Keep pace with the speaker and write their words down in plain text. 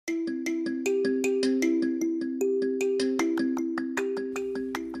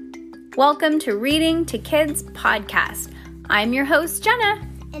Welcome to Reading to Kids podcast. I'm your host, Jenna.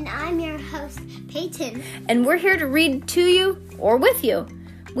 And I'm your host, Peyton. And we're here to read to you or with you.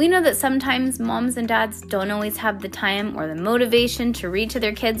 We know that sometimes moms and dads don't always have the time or the motivation to read to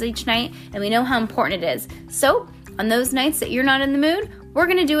their kids each night, and we know how important it is. So, on those nights that you're not in the mood, we're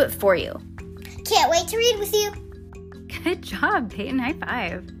going to do it for you. Can't wait to read with you. Good job, Peyton. High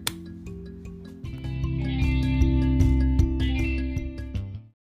five.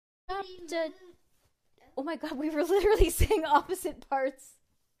 Oh my God, we were literally saying opposite parts.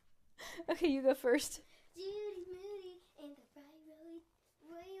 Okay, you go first. Judy Moody and the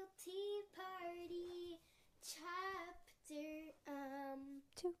Royalty Party, Chapter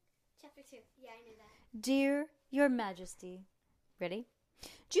 2. Chapter 2. Yeah, I knew that. Dear Your Majesty. Ready?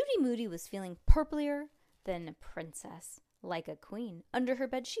 Judy Moody was feeling purplier than a princess, like a queen. Under her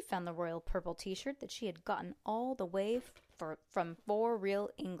bed, she found the royal purple t-shirt that she had gotten all the way from For Real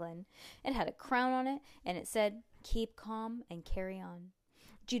England. It had a crown on it, and it said, "Keep calm and carry on."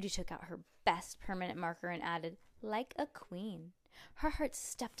 Judy took out her best permanent marker and added, "Like a queen." Her heart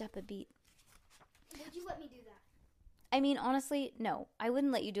stepped up a beat. Would you let me do that? I mean, honestly, no. I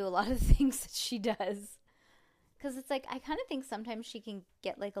wouldn't let you do a lot of things that she does. Because it's like, I kind of think sometimes she can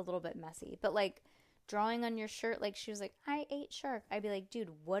get like a little bit messy. But like, drawing on your shirt, like she was like, "I ate shark." I'd be like,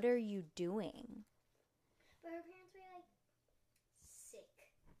 dude, what are you doing? But her parents were like, sick.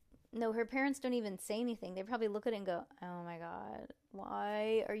 No, her parents don't even say anything. They probably look at it and go, "Oh my God,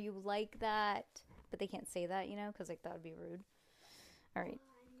 why are you like that?" But they can't say that, you know, because like that would be rude. All right,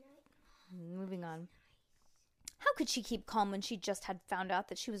 moving on. How could she keep calm when she just had found out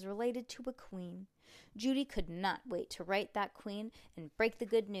that she was related to a queen? Judy could not wait to write that queen and break the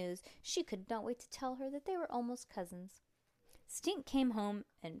good news. She could not wait to tell her that they were almost cousins. Stink came home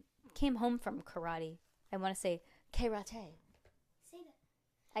from karate. I want to say karate. Say that.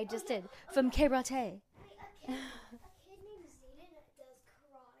 I just did. From karate. A kid named Zayden does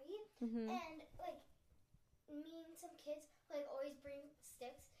karate, Mm-hmm. and like me and some kids like always bring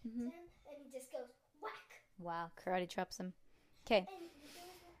sticks to him, and he just goes whack. Wow, karate chops him. Okay. And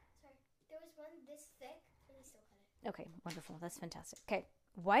there was one this thick, and he still cut it. Okay, wonderful. That's fantastic. Okay.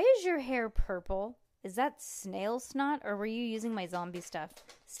 Why is your hair purple? Is that snail snot, or were you using my zombie stuff?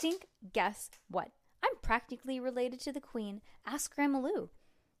 Stink, guess what? I'm practically related to the queen. Ask Grandma Lou.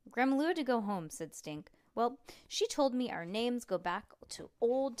 Grandma Lou had to go home, said Stink. Well, she told me our names go back to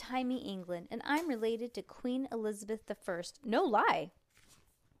old-timey England, and I'm related to Queen Elizabeth I. No lie.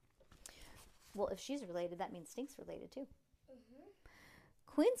 Well, if she's related, that means Stink's related, too.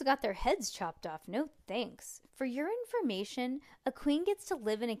 Queens got their heads chopped off. No thanks. For your information, a queen gets to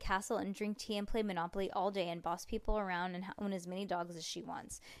live in a castle and drink tea and play Monopoly all day and boss people around and own as many dogs as she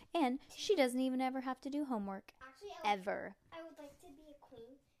wants. And she doesn't even ever have to do homework. Actually, Ever. I would like to be a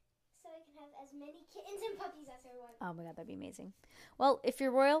queen so I can have as many kittens and puppies as I want. Oh my God, that'd be amazing. Well, if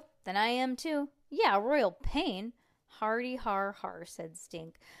you're royal, then I am too. Yeah, royal pain. Hardy har har, said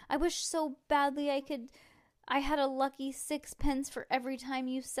Stink. I wish so badly I had a lucky 6 pence for every time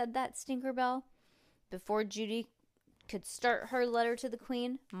you said that, Stinkerbell. Before Judy could start her letter to the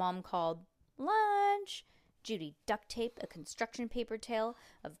queen, Mom called, "Lunch!" Judy duct taped a construction paper tail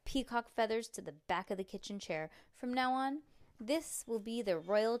of peacock feathers to the back of the kitchen chair. From now on, this will be the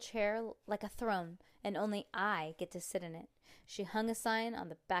royal chair like a throne, and only I get to sit in it. She hung a sign on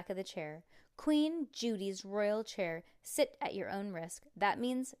the back of the chair. "Queen Judy's royal chair. Sit at your own risk." That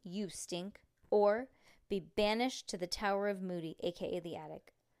means you stink. Or be banished to the Tower of Moody, a.k.a. the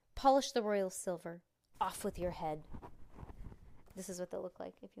attic. Polish the royal silver. Off with your head. This is what they'll look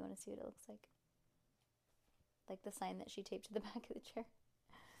like if you want to see what it looks like. Like the sign that she taped to the back of the chair.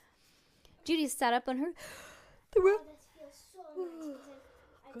 Judy sat up on her... Oh, this feels so nice.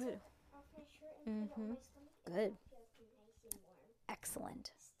 I Good. took off my shirt and put it on my stomach. Good. It feels nice and warm.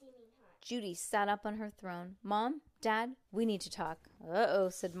 Excellent. Steaming hot. Judy sat up on her throne. "Mom, Dad, we need to talk." "Uh-oh,"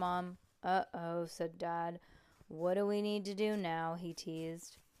 said Mom. "Uh-oh," said Dad. "What do we need to do now?" he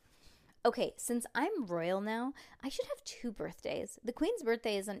teased. Okay, since I'm royal now, I should have 2 birthdays. The Queen's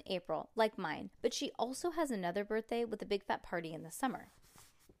birthday is in April, like mine, but she also has another birthday with a big fat party in the summer.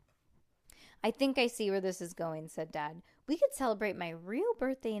 "I think I see where this is going," said Dad. "We could celebrate my real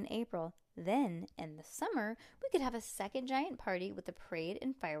birthday in April. Then, in the summer, we could have a second giant party with a parade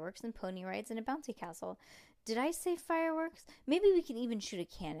and fireworks and pony rides and a bouncy castle. Did I say fireworks? Maybe we can even shoot a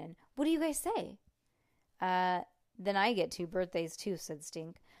cannon. What do you guys say?" Then I get 2 birthdays too," said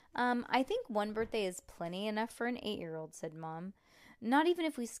Stink. I think 1 birthday is plenty enough for an 8-year-old, said Mom. "Not even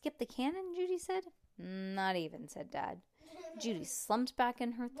if we skip the cannon," Judy said. "Not even," said Dad. Judy slumped back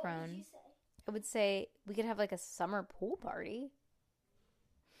in her throne. What did you say? I would say we could have like a summer pool party.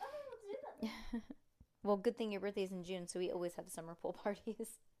 Oh, Well, good thing your birthday's in June, so we always have summer pool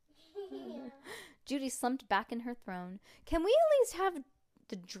parties. Yeah. Judy slumped back in her throne. Can we at least have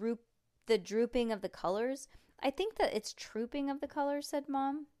the drooping of the colors? I think that it's trooping of the colors, said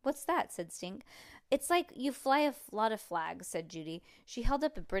Mom. What's that? Said Stink. It's like you fly a lot of flags, said Judy. She held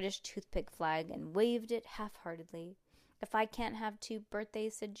up a British toothpick flag and waved it half-heartedly. If I can't have 2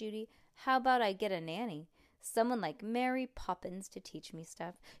 birthdays, said Judy, how about I get a nanny? Someone like Mary Poppins to teach me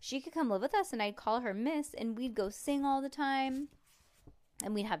stuff. She could come live with us and I'd call her Miss and we'd go sing all the time.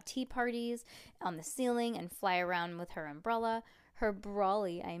 And we'd have tea parties on the ceiling and fly around with her umbrella. Her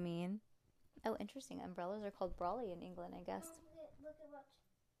brawly, I mean. Oh, interesting. Umbrellas are called brawly in England, I guess. Look at watch.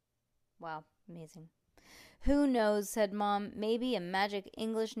 Wow, amazing. Who knows, said Mom. Maybe a magic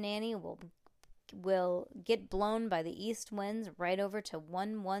English nanny will get blown by the east winds right over to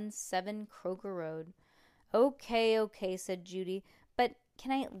 117 Croker Road. Okay, said Judy. But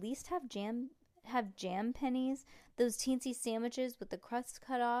can I at least have jam pennies? Those teensy sandwiches with the crust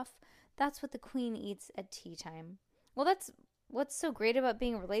cut off? That's what the Queen eats at tea time. Well, that's what's so great about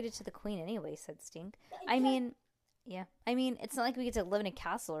being related to the Queen anyway, said Stink. I mean, it's not like we get to live in a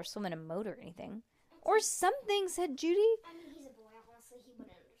castle or swim in a moat or anything. Or something, said Judy. I mean, he's a boy. Honestly, he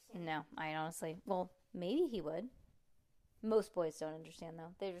wouldn't understand. No, well, maybe he would. Most boys don't understand,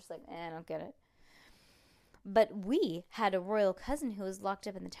 though. They're just like, I don't get it. But we had a royal cousin who was locked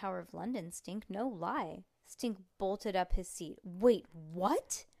up in the Tower of London, Stink. No lie. Stink bolted up his seat. Wait,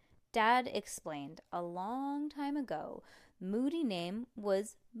 what? Dad explained. A long time ago, Moody name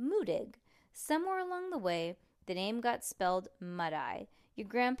was Moodig. Somewhere along the way, the name got spelled Mud-Eye. Your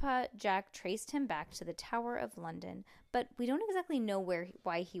grandpa, Jack, traced him back to the Tower of London, but we don't exactly know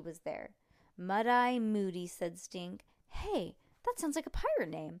why he was there. Mud-Eye Moody, said Stink. Hey, that sounds like a pirate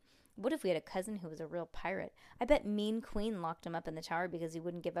name. What if we had a cousin who was a real pirate? I bet Mean Queen locked him up in the tower because he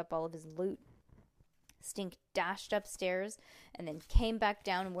wouldn't give up all of his loot. Stink dashed upstairs and then came back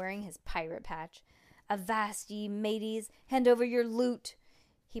down wearing his pirate patch. Avast ye mateys, hand over your loot.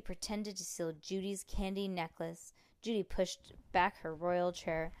 He pretended to steal Judy's candy necklace. Judy pushed back her royal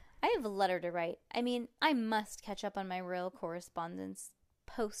chair. I have a letter to write. I must catch up on my royal correspondence.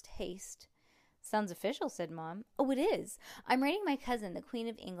 Post haste. Sounds official, said Mom. Oh, it is. I'm writing my cousin, the Queen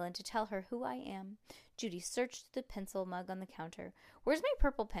of England, to tell her who I am. Judy searched the pencil mug on the counter. Where's my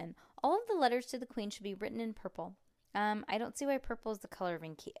purple pen? All of the letters to the Queen should be written in purple. I don't see why purple is the color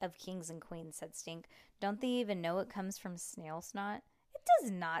of kings and queens, said Stink. Don't they even know it comes from snail snot? It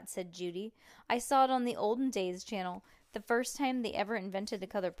does not, said Judy. I saw it on the Olden Days channel. The first time they ever invented the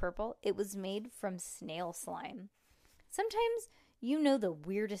color purple, it was made from snail slime. Sometimes you know the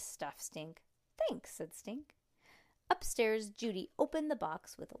weirdest stuff, Stink. Thanks, said Stink. Upstairs, Judy opened the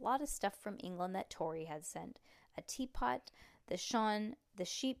box with a lot of stuff from England that Tori had sent. A teapot, the Shaun the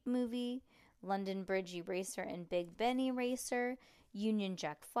Sheep movie, London Bridge Eraser and Big Ben Eraser, Union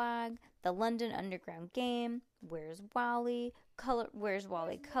Jack flag, the London Underground game, Where's Wally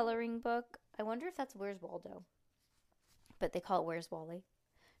coloring book. I wonder if that's Where's Waldo. But they call it Where's Wally.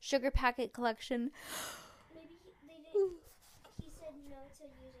 Sugar packet collection. Maybe he said no to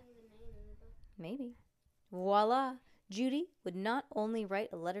using the name in the book. Maybe. Voila! Judy would not only write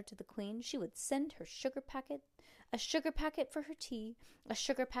a letter to the Queen, she would send her sugar packet, a sugar packet for her tea, a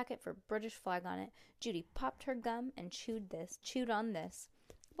sugar packet for British flag on it. Judy popped her gum and chewed on this.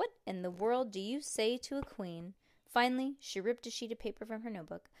 What in the world do you say to a queen? Finally, she ripped a sheet of paper from her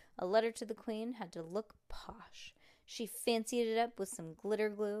notebook. A letter to the Queen had to look posh. She fancied it up with some glitter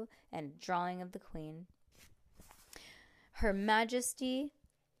glue and a drawing of the Queen. Her Majesty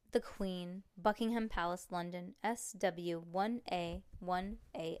the Queen, Buckingham Palace, London, SW 1A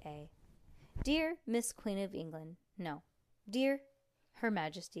 1AA. Dear Miss Queen of England, no. Dear Her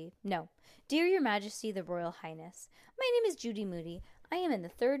Majesty, no. Dear Your Majesty, the Royal Highness, my name is Judy Moody. I am in the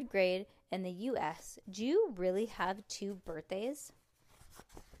 3rd grade in the U.S. Do you really have 2 birthdays?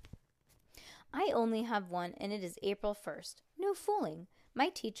 I only have one, and it is April 1st. No fooling. My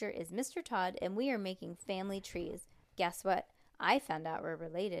teacher is Mr. Todd, and we are making family trees. Guess what? I found out we're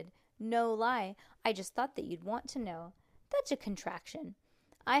related. No lie. I just thought that you'd want to know. That's a contraction.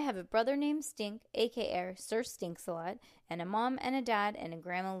 I have a brother named Stink, a.k.a. Sir Stinks-a-Lot, and a mom and a dad and a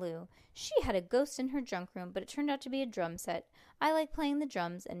Grandma Lou. She had a ghost in her junk room, but it turned out to be a drum set. I like playing the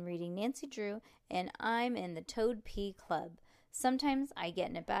drums and reading Nancy Drew, and I'm in the Toad Pea Club. Sometimes I get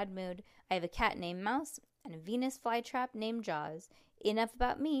in a bad mood. I have a cat named Mouse and a Venus flytrap named Jaws. Enough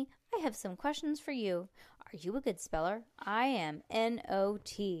about me. I have some questions for you. Are you a good speller? I am.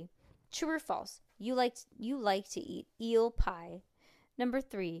 N-O-T. True or false? You like to eat eel pie. Number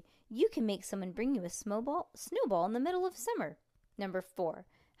 3. You can make someone bring you a snowball in the middle of summer. Number 4.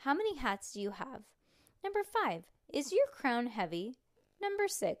 How many hats do you have? Number 5, is your crown heavy? Number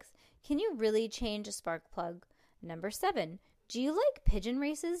 6, can you really change a spark plug? Number 7, do you like pigeon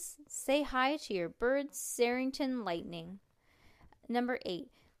races? Say hi to your bird, Sarrington Lightning. Number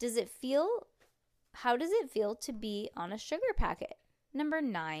 8, how does it feel to be on a sugar packet? Number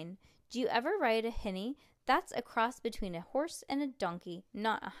 9, do you ever ride a hinny? That's a cross between a horse and a donkey,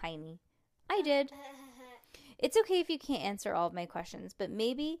 not a hiney. I did. It's okay if you can't answer all of my questions, but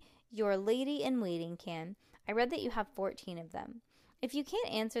maybe your lady in waiting can. I read that you have 14 of them. If you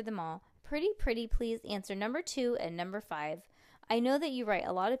can't answer them all, pretty please answer number 2 and number 5. I know that you write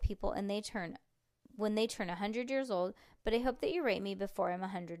a lot of people and when they turn 100 years old, but I hope that you write me before I'm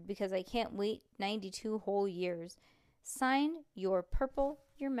 100 because I can't wait 92 whole years. Signed, your purple,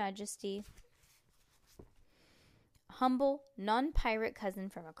 your majesty. Humble, non-pirate cousin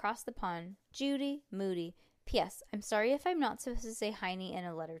from across the pond, Judy Moody. P.S. I'm sorry if I'm not supposed to say hiney in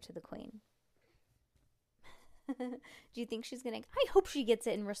a letter to the queen. Do you think she's going to... I hope she gets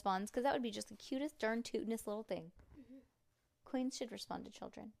it and responds, because that would be just the cutest, darn tootinest little thing. Mm-hmm. Queens should respond to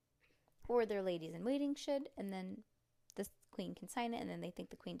children. Or their ladies in waiting should, and then the queen can sign it, and then they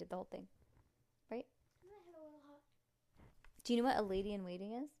think the queen did the whole thing. Right? Do you know what a lady in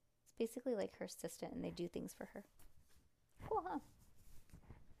waiting is? It's basically like her assistant, and they do things for her. Cool, huh?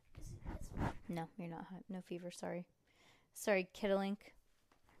 No, you're not hot. No fever, sorry. Sorry, Kiddlink.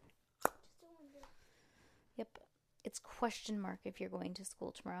 Yep. It's question mark if you're going to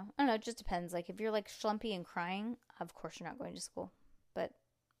school tomorrow. I don't know, it just depends. Like, if you're, like, schlumpy and crying, of course you're not going to school. But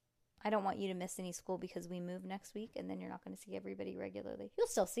I don't want you to miss any school because we move next week, and then you're not going to see everybody regularly. You'll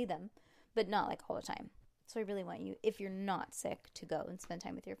still see them, but not, like, all the time. So I really want you, if you're not sick, to go and spend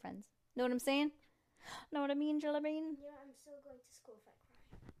time with your friends. Know what I'm saying? Know what I mean, Jelly Bean? Yeah, I'm still going to school if I cry.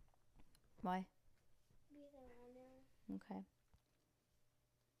 Why? Because I want to. Okay.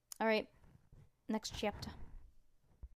 All right. Next chapter.